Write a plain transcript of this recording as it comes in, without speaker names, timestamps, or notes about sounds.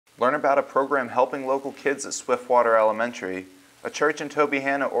Learn about a program helping local kids at Swiftwater Elementary. A church in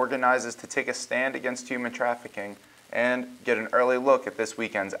Tobyhanna organizes to take a stand against human trafficking, and get an early look at this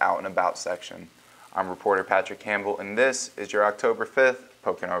weekend's Out and About section. I'm reporter Patrick Campbell, and this is your October 5th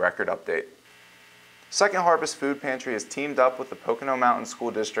Pocono Record Update. Second Harvest Food Pantry has teamed up with the Pocono Mountain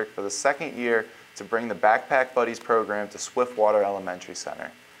School District for the second year to bring the Backpack Buddies program to Swiftwater Elementary Center.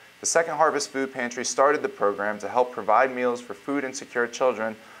 The Second Harvest Food Pantry started the program to help provide meals for food insecure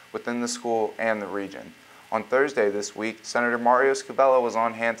children within the school and the region. On Thursday this week, Senator Mario Scabella was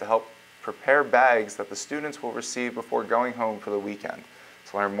on hand to help prepare bags that the students will receive before going home for the weekend.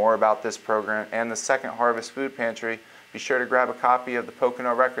 To learn more about this program and the Second Harvest Food Pantry, be sure to grab a copy of the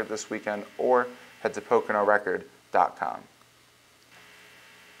Pocono Record this weekend or head to PoconoRecord.com.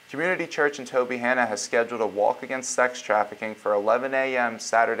 Community Church in Tobyhanna has scheduled a walk against sex trafficking for 11 a.m.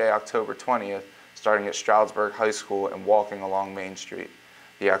 Saturday, October 20th, starting at Stroudsburg High School and walking along Main Street.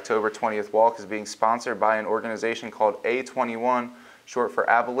 The October 20th walk is being sponsored by an organization called A21, short for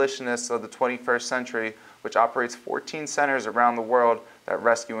Abolitionists of the 21st Century, which operates 14 centers around the world that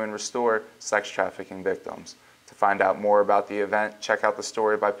rescue and restore sex trafficking victims. To find out more about the event, check out the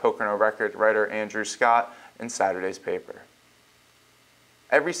story by Pocono Record writer Andrew Scott in Saturday's paper.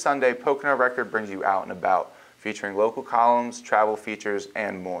 Every Sunday, Pocono Record brings you Out and About, featuring local columns, travel features,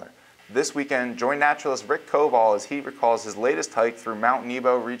 and more. This weekend, join naturalist Rick Koval as he recalls his latest hike through Mount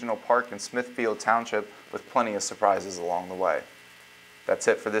Nebo Regional Park in Smithfield Township, with plenty of surprises along the way. That's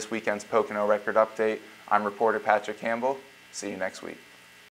it for this weekend's Pocono Record Update. I'm reporter Patrick Campbell. See you next week.